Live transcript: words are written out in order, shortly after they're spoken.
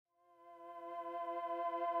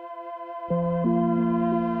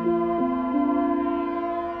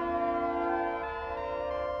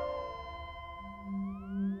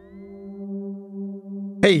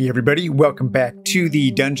everybody, welcome back to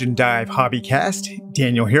the Dungeon Dive Hobbycast.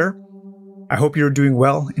 Daniel here. I hope you're doing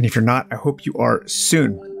well, and if you're not, I hope you are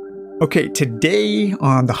soon. Okay, today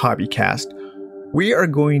on the Hobbycast, we are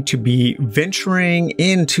going to be venturing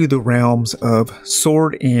into the realms of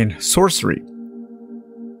sword and sorcery.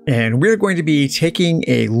 And we're going to be taking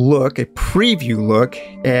a preview look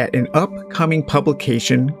at an upcoming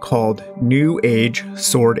publication called New Age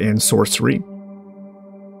Sword and Sorcery.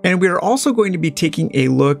 And we are also going to be taking a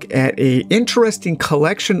look at an interesting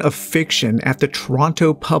collection of fiction at the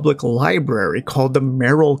Toronto Public Library called the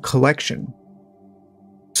Merril Collection.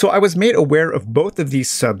 So I was made aware of both of these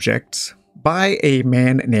subjects by a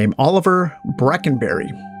man named Oliver Brackenberry.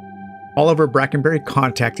 Oliver Brackenberry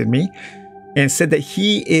contacted me and said that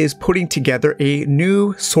he is putting together a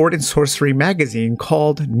new sword and sorcery magazine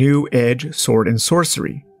called New Edge Sword and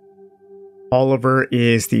Sorcery. Oliver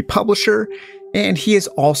is the publisher, and he is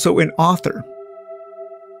also an author.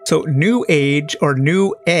 So New Age, or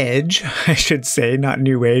New Edge, I should say, not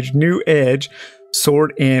New Age, New Edge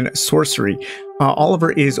Sword and Sorcery.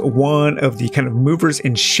 Oliver is one of the kind of movers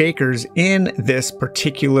and shakers in this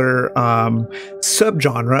particular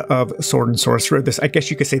subgenre of sword and sorcery. This, I guess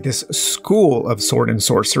you could say, this school of sword and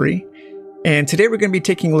sorcery. And today we're going to be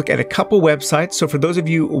taking a look at a couple websites. So for those of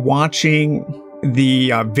you watching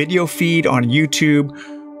the video feed on YouTube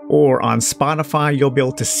or on Spotify, you'll be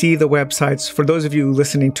able to see the websites. For those of you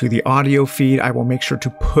listening to the audio feed, I will make sure to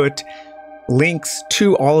put links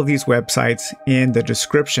to all of these websites in the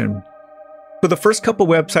description. So the first couple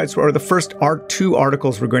websites, or the first two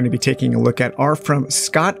articles we're going to be taking a look at, are from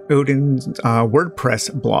Scott Oden's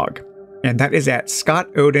WordPress blog. And that is at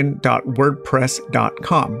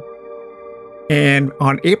scottoden.wordpress.com. And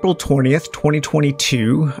on April 20th,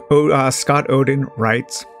 2022, Scott Oden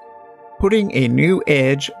writes, "Putting a new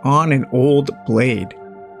edge on an old blade.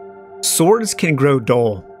 Swords can grow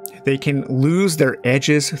dull. They can lose their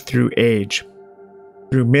edges through age,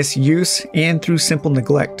 through misuse, and through simple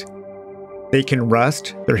neglect. They can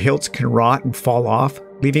rust, their hilts can rot and fall off,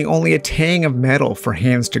 leaving only a tang of metal for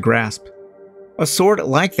hands to grasp. A sword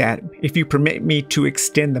like that, if you permit me to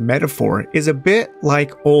extend the metaphor, is a bit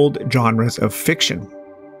like old genres of fiction.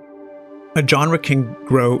 A genre can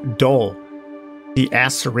grow dull. The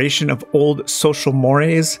aceration of old social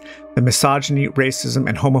mores, the misogyny, racism,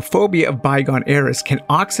 and homophobia of bygone eras can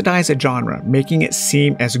oxidize a genre, making it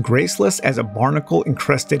seem as graceless as a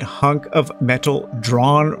barnacle-encrusted hunk of metal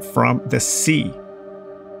drawn from the sea."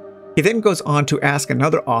 He then goes on to ask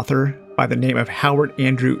another author by the name of Howard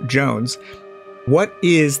Andrew Jones, "What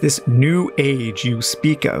is this new age you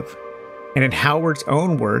speak of?" And in Howard's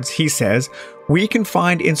own words, he says, "We can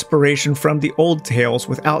find inspiration from the old tales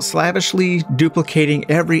without slavishly duplicating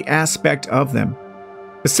every aspect of them.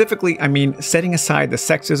 Specifically, I mean setting aside the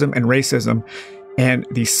sexism and racism and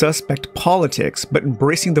the suspect politics, but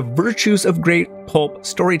embracing the virtues of great pulp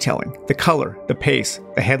storytelling, the color, the pace,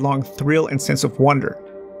 the headlong thrill and sense of wonder.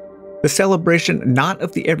 The celebration not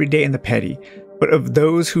of the everyday and the petty, but of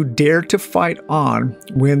those who dare to fight on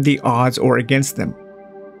when the odds are against them.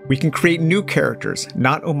 We can create new characters,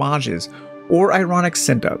 not homages or ironic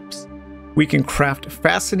send-ups. We can craft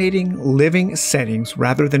fascinating, living settings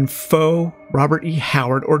rather than faux Robert E.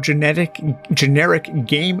 Howard or generic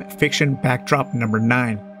game fiction backdrop number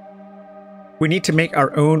 9. We need to make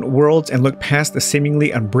our own worlds and look past the seemingly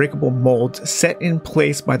unbreakable molds set in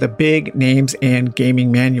place by the big names and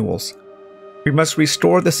gaming manuals. We must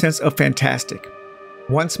restore the sense of fantastic.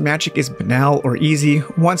 Once magic is banal or easy,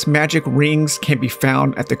 once magic rings can be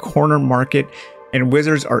found at the corner market and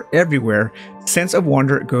wizards are everywhere, sense of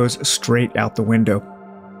wonder goes straight out the window."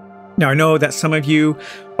 Now, I know that some of you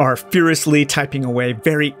are furiously typing away,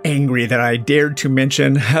 very angry that I dared to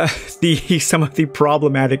mention some of the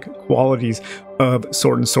problematic qualities of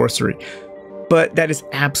sword and sorcery. But that is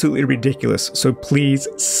absolutely ridiculous, so please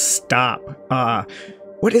stop.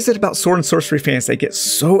 What is it about sword and sorcery fans that get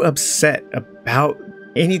so upset about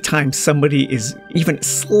anytime somebody is even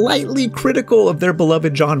slightly critical of their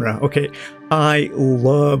beloved genre? Okay, I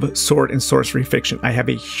love sword and sorcery fiction. I have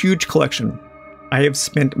a huge collection. I have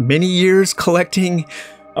spent many years collecting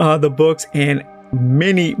the books and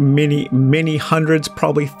many hundreds,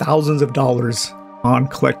 probably thousands of dollars on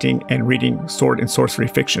collecting and reading sword and sorcery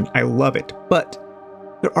fiction. I love it, but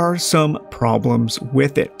there are some problems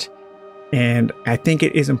with it. And I think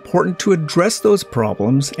it is important to address those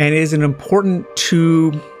problems, and it is important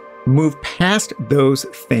to move past those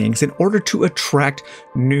things in order to attract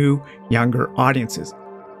new, younger audiences.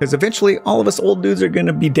 Because eventually all of us old dudes are going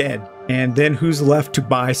to be dead, and then who's left to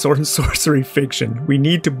buy sword and sorcery fiction? We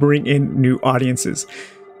need to bring in new audiences.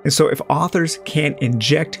 And so if authors can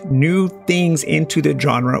inject new things into the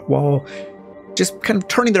genre while just kind of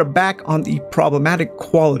turning their back on the problematic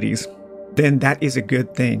qualities, then that is a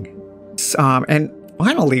good thing. And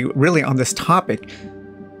finally, really on this topic,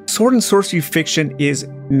 sword and sorcery fiction is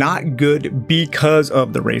not good because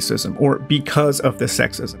of the racism or because of the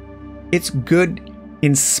sexism. It's good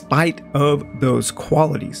in spite of those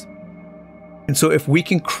qualities. And so if we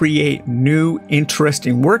can create new,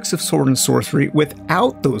 interesting works of sword and sorcery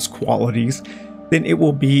without those qualities, then it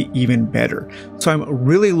will be even better. So I'm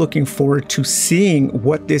really looking forward to seeing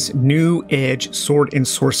what this new Edge Sword and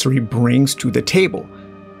Sorcery brings to the table.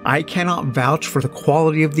 I cannot vouch for the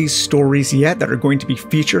quality of these stories yet that are going to be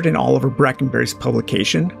featured in Oliver Brackenbury's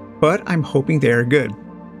publication, but I'm hoping they are good.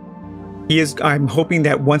 I'm hoping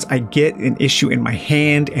that once I get an issue in my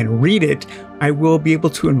hand and read it, I will be able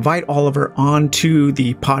to invite Oliver onto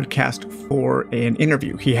the podcast for an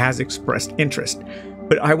interview. He has expressed interest,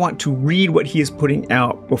 but I want to read what he is putting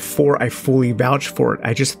out before I fully vouch for it.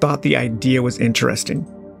 I just thought the idea was interesting.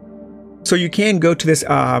 So you can go to this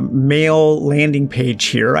mail landing page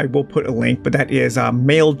here. I will put a link, but that is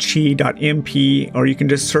mailchi.mp, or you can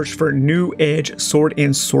just search for New Edge Sword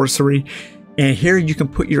and Sorcery. And here you can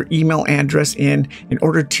put your email address in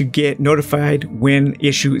order to get notified when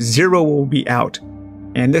issue 0 will be out.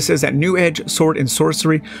 And this says that New Edge Sword and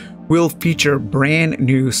Sorcery will feature brand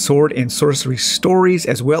new sword and sorcery stories,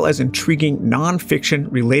 as well as intriguing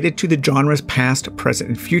nonfiction related to the genre's past, present,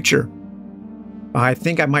 and future. I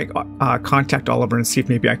think I might contact Oliver and see if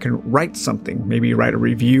maybe I can write something, maybe write a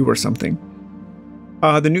review or something.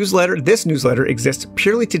 This newsletter exists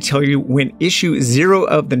purely to tell you when issue 0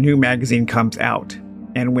 of the new magazine comes out,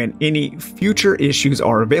 and when any future issues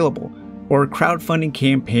are available, or crowdfunding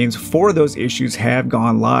campaigns for those issues have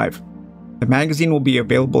gone live. The magazine will be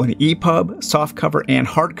available in EPUB, softcover, and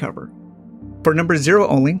hardcover. For number 0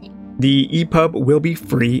 only, the EPUB will be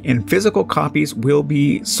free and physical copies will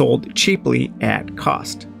be sold cheaply at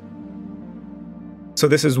cost. So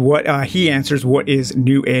this is what he answers, what is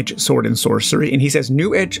New Edge Sword and Sorcery? And he says,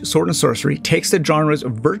 New Edge Sword and Sorcery takes the genre's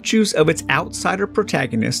virtues of its outsider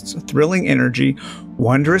protagonists, thrilling energy,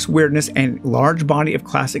 wondrous weirdness, and large body of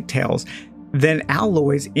classic tales, then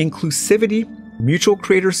alloys inclusivity, mutual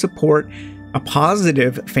creator support, a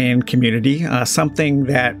positive fan community, something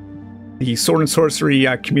that the sword and sorcery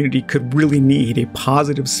community could really need, a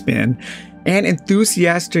positive spin, and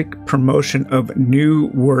enthusiastic promotion of new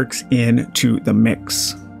works into the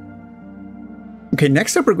mix. Okay,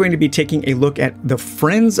 next up we're going to be taking a look at the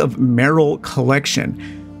Friends of Merril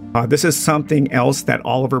collection. This is something else that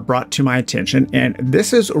Oliver brought to my attention, and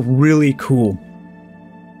this is really cool.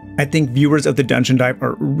 I think viewers of the Dungeon Dive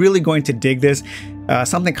are really going to dig this.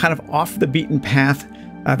 Something kind of off the beaten path,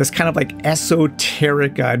 this kind of like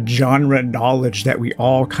esoteric genre knowledge that we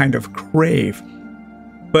all kind of crave.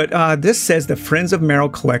 But this says the Friends of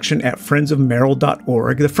Merril collection at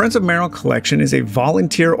friendsofmerril.org. The Friends of Merril collection is a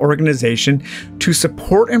volunteer organization to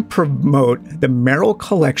support and promote the Merril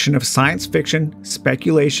collection of science fiction,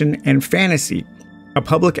 speculation, and fantasy, a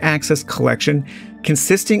public access collection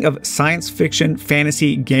consisting of science fiction,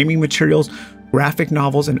 fantasy, gaming materials, graphic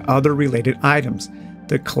novels, and other related items.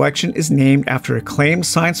 The collection is named after acclaimed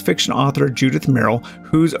science fiction author Judith Merril,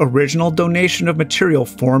 whose original donation of material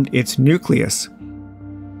formed its nucleus.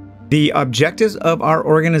 The objectives of our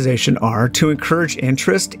organization are to encourage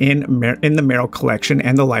interest in the Merril collection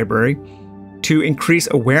and the library, to increase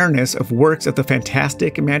awareness of works of the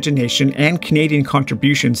fantastic imagination and Canadian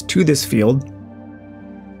contributions to this field,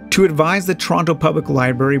 to advise the Toronto Public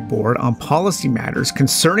Library Board on policy matters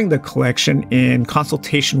concerning the collection in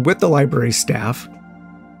consultation with the library staff,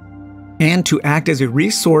 and to act as a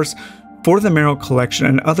resource for the Merril collection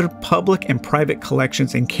and other public and private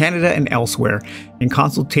collections in Canada and elsewhere in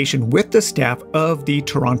consultation with the staff of the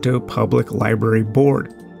Toronto Public Library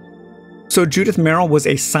Board. So Judith Merril was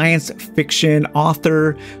a science fiction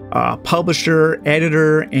author, publisher,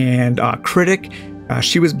 editor, and critic.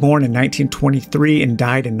 She was born in 1923 and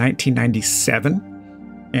died in 1997.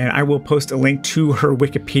 And I will post a link to her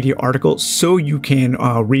Wikipedia article so you can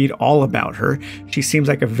read all about her. She seems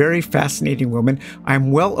like a very fascinating woman.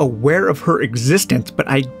 I'm well aware of her existence, but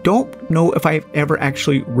I don't know if I've ever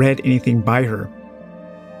actually read anything by her.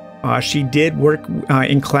 She did work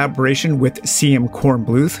in collaboration with C.M.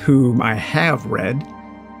 Kornbluth, whom I have read.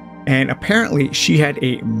 And apparently she had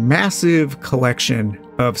a massive collection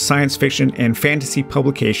of science fiction and fantasy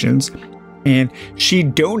publications, and she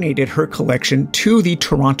donated her collection to the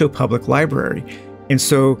Toronto Public Library. And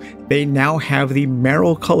so they now have the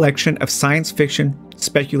Merril collection of science fiction,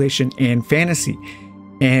 speculation, and fantasy.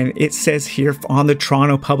 And it says here on the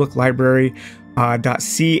Toronto Public Library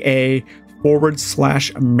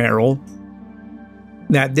 .ca/Merril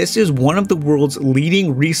that this is one of the world's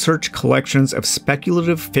leading research collections of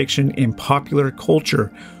speculative fiction in popular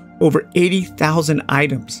culture. Over 80,000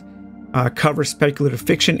 items cover speculative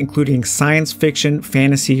fiction, including science fiction,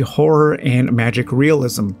 fantasy, horror, and magic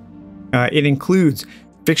realism. It includes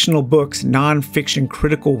fictional books, non-fiction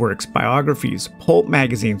critical works, biographies, pulp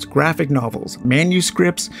magazines, graphic novels,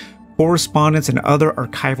 manuscripts, correspondence and other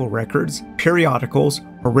archival records, periodicals,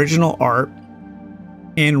 original art,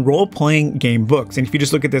 and role-playing game books. And if you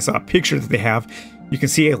just look at this picture that they have, you can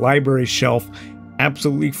see a library shelf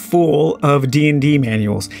absolutely full of D&D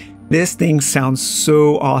manuals. This thing sounds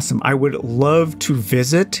so awesome. I would love to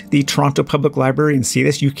visit the Toronto Public Library and see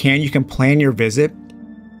this. You can plan your visit.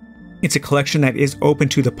 It's a collection that is open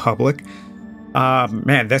to the public.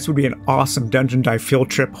 Man, this would be an awesome Dungeon Dive field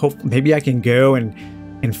trip. Maybe I can go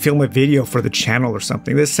and film a video for the channel or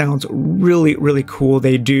something. This sounds really, really cool.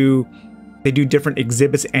 They do different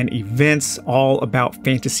exhibits and events all about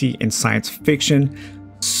fantasy and science fiction.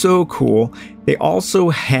 So cool. They also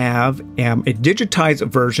have a digitized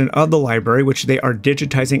version of the library, which they are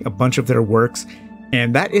digitizing a bunch of their works,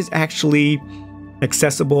 and that is actually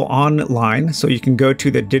accessible online. So you can go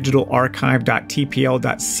to the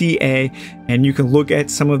digitalarchive.tpl.ca and you can look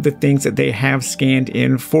at some of the things that they have scanned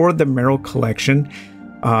in for the Merril collection.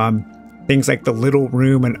 Things like The Little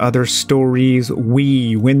Room and Other Stories,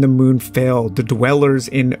 When the Moon Fell, The Dwellers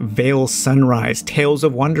in Vale Sunrise, Tales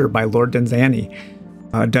of Wonder by Lord Dunsany.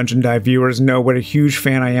 Dungeon Dive viewers know what a huge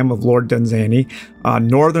fan I am of Lord Dunsany.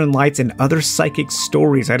 Northern Lights and Other Psychic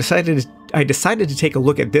Stories. I decided to take a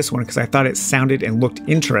look at this one because I thought it sounded and looked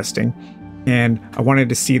interesting, and I wanted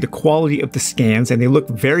to see the quality of the scans, and they look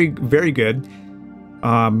very, very good.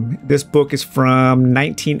 This book is from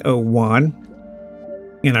 1901.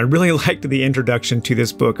 And I really liked the introduction to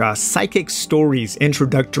this book, Psychic Stories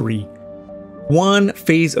Introductory. One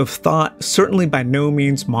phase of thought, certainly by no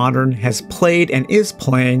means modern, has played and is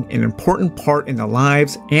playing an important part in the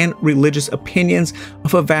lives and religious opinions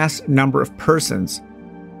of a vast number of persons.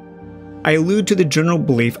 I allude to the general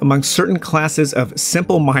belief among certain classes of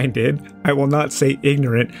simple-minded, I will not say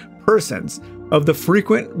ignorant, persons, of the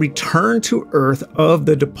frequent return to earth of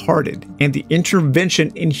the departed and the intervention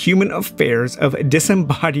in human affairs of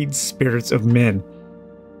disembodied spirits of men.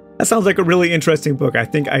 That sounds like a really interesting book. I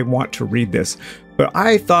think I want to read this. But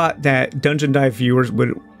I thought that Dungeon Dive viewers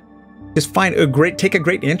would just take a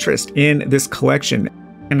great interest in this collection.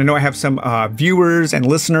 And I know I have some viewers and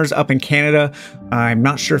listeners up in Canada. I'm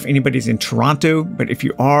not sure if anybody's in Toronto, but if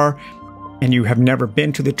you are, and you have never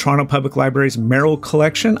been to the Toronto Public Library's Merril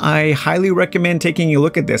collection, I highly recommend taking a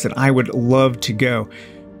look at this, and I would love to go.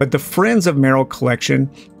 But the Friends of Merril collection,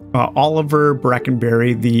 Oliver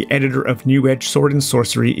Brackenberry, the editor of New Edge Sword and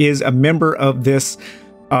Sorcery, is a member of this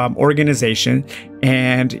organization,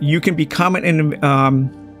 and you can become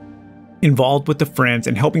involved with the Friends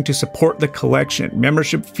and helping to support the collection.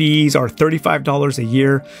 Membership fees are $35 a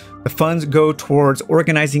year. The funds go towards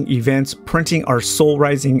organizing events, printing our Soul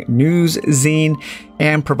Rising news zine,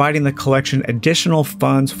 and providing the collection additional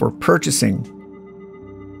funds for purchasing.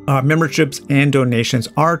 Memberships and donations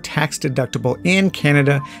are tax deductible in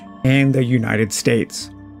Canada and the United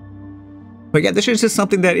States. But yeah, this is just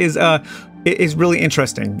something that is really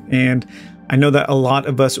interesting, and I know that a lot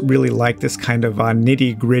of us really like this kind of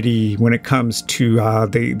nitty-gritty when it comes to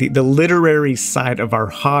the literary side of our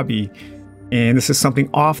hobby. And this is something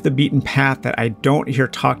off the beaten path that I don't hear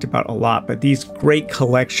talked about a lot, but these great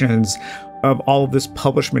collections of all of this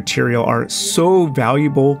published material are so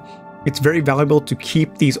valuable. It's very valuable to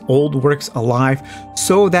keep these old works alive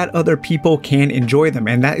so that other people can enjoy them.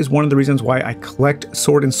 And that is one of the reasons why I collect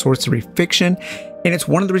sword and sorcery fiction. And it's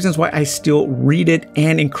one of the reasons why I still read it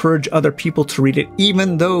and encourage other people to read it,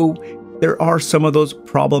 even though there are some of those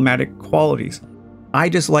problematic qualities. I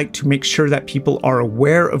just like to make sure that people are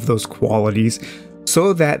aware of those qualities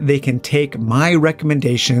so that they can take my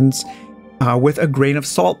recommendations with a grain of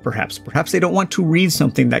salt, perhaps. Perhaps they don't want to read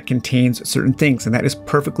something that contains certain things, and that is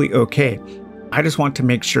perfectly okay. I just want to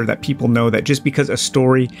make sure that people know that just because a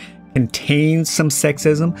story contains some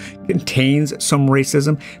sexism, contains some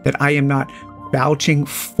racism, that I am not vouching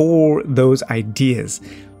for those ideas.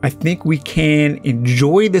 I think we can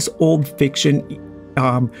enjoy this old fiction,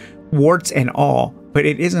 warts and all, but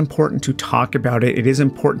it is important to talk about it. It is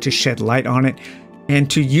important to shed light on it and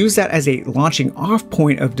to use that as a launching off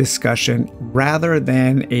point of discussion rather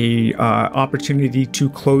than a opportunity to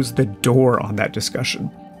close the door on that discussion.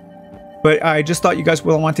 But I just thought you guys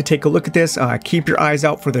will want to take a look at this. Keep your eyes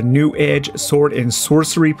out for the New Edge Sword and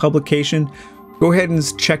Sorcery publication. Go ahead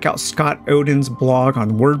and check out Scott Oden's blog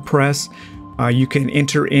on WordPress. You can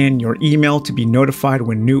enter in your email to be notified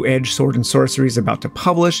when new Edge Sword and Sorcery is about to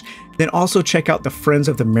publish. Then also check out the Friends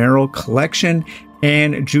of the Merril collection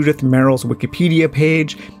and Judith Merril's Wikipedia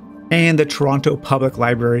page and the Toronto Public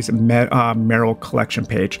Library's Merril collection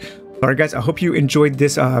page. Alright guys, I hope you enjoyed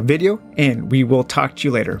this video, and we will talk to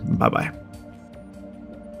you later. Bye-bye.